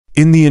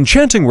In the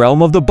enchanting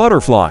realm of the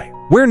butterfly,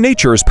 where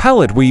nature's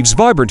palette weaves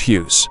vibrant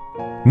hues,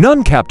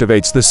 none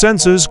captivates the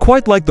senses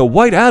quite like the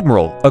White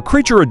Admiral, a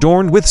creature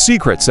adorned with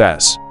secrets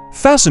as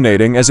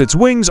fascinating as its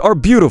wings are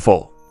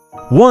beautiful.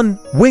 1.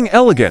 Wing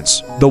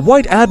elegance. The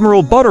White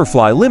Admiral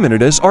Butterfly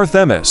Limited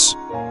Artemis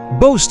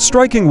boasts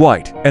striking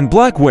white and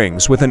black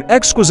wings with an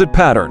exquisite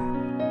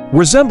pattern,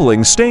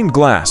 resembling stained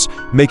glass,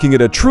 making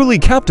it a truly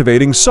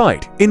captivating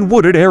sight in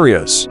wooded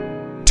areas.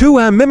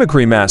 2.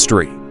 Mimicry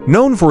mastery.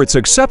 Known for its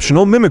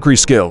exceptional mimicry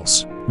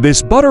skills,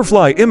 this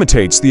butterfly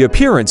imitates the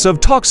appearance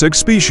of toxic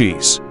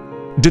species,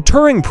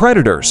 deterring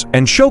predators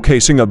and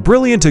showcasing a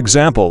brilliant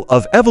example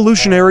of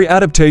evolutionary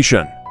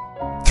adaptation.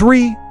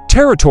 3.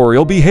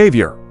 Territorial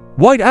behavior.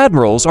 White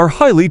admirals are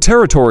highly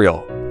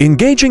territorial,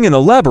 engaging in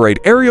elaborate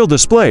aerial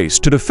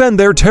displays to defend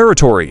their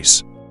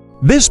territories.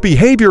 This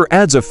behavior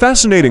adds a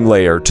fascinating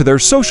layer to their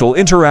social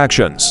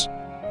interactions.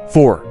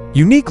 4.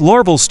 Unique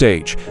larval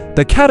stage.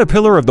 The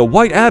caterpillar of the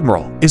White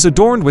Admiral is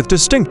adorned with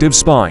distinctive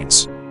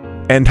spines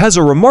and has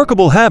a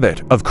remarkable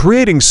habit of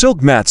creating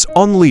silk mats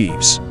on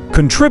leaves,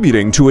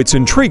 contributing to its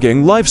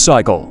intriguing life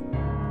cycle.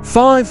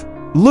 5.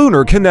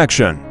 Lunar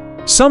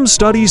connection. Some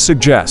studies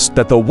suggest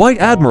that the White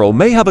Admiral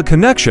may have a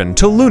connection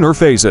to lunar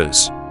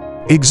phases,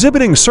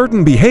 exhibiting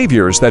certain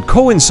behaviors that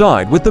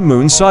coincide with the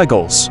moon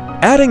cycles,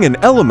 adding an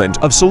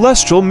element of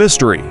celestial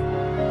mystery.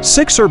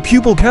 6.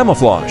 Pupil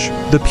camouflage.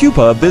 The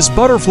pupa of this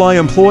butterfly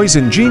employs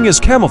ingenious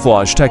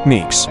camouflage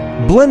techniques,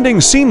 blending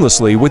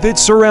seamlessly with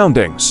its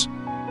surroundings,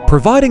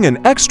 providing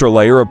an extra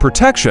layer of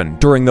protection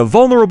during the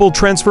vulnerable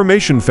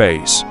transformation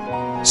phase.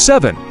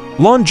 7.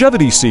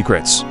 Longevity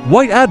secrets.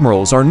 White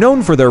admirals are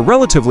known for their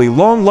relatively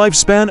long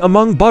lifespan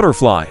among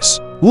butterflies,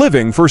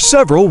 living for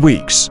several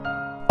weeks.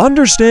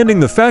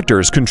 Understanding the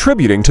factors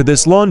contributing to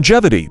this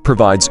longevity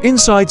provides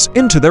insights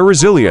into their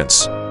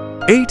resilience.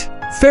 8.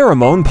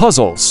 Pheromone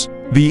puzzles.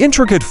 The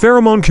intricate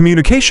pheromone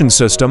communication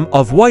system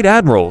of White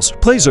Admirals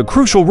plays a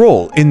crucial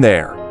role in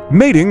their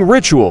mating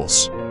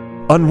rituals,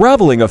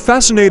 unraveling a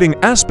fascinating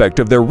aspect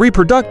of their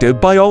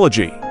reproductive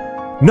biology.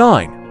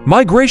 9.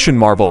 Migration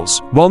marvels.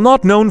 While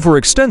not known for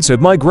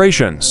extensive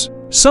migrations,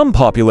 some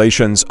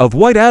populations of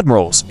White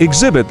Admirals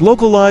exhibit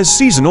localized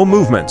seasonal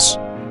movements,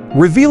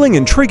 revealing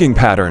intriguing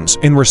patterns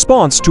in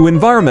response to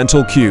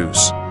environmental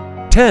cues.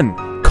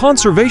 10.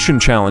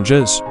 Conservation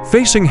challenges.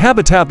 Facing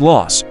habitat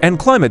loss and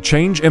climate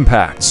change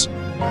impacts,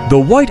 the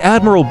White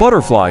Admiral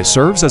butterfly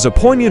serves as a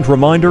poignant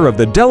reminder of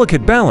the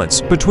delicate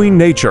balance between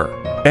nature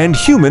and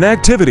human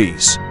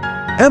activities,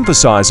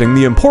 emphasizing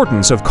the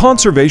importance of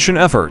conservation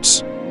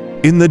efforts.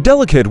 In the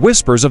delicate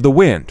whispers of the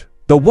wind,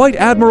 the White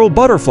Admiral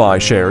butterfly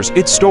shares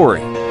its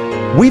story,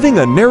 weaving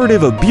a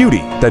narrative of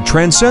beauty that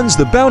transcends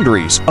the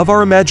boundaries of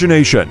our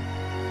imagination.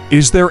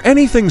 Is there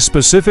anything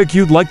specific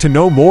you'd like to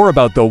know more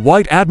about the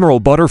White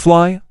Admiral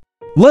butterfly?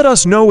 Let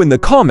us know in the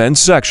comments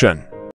section.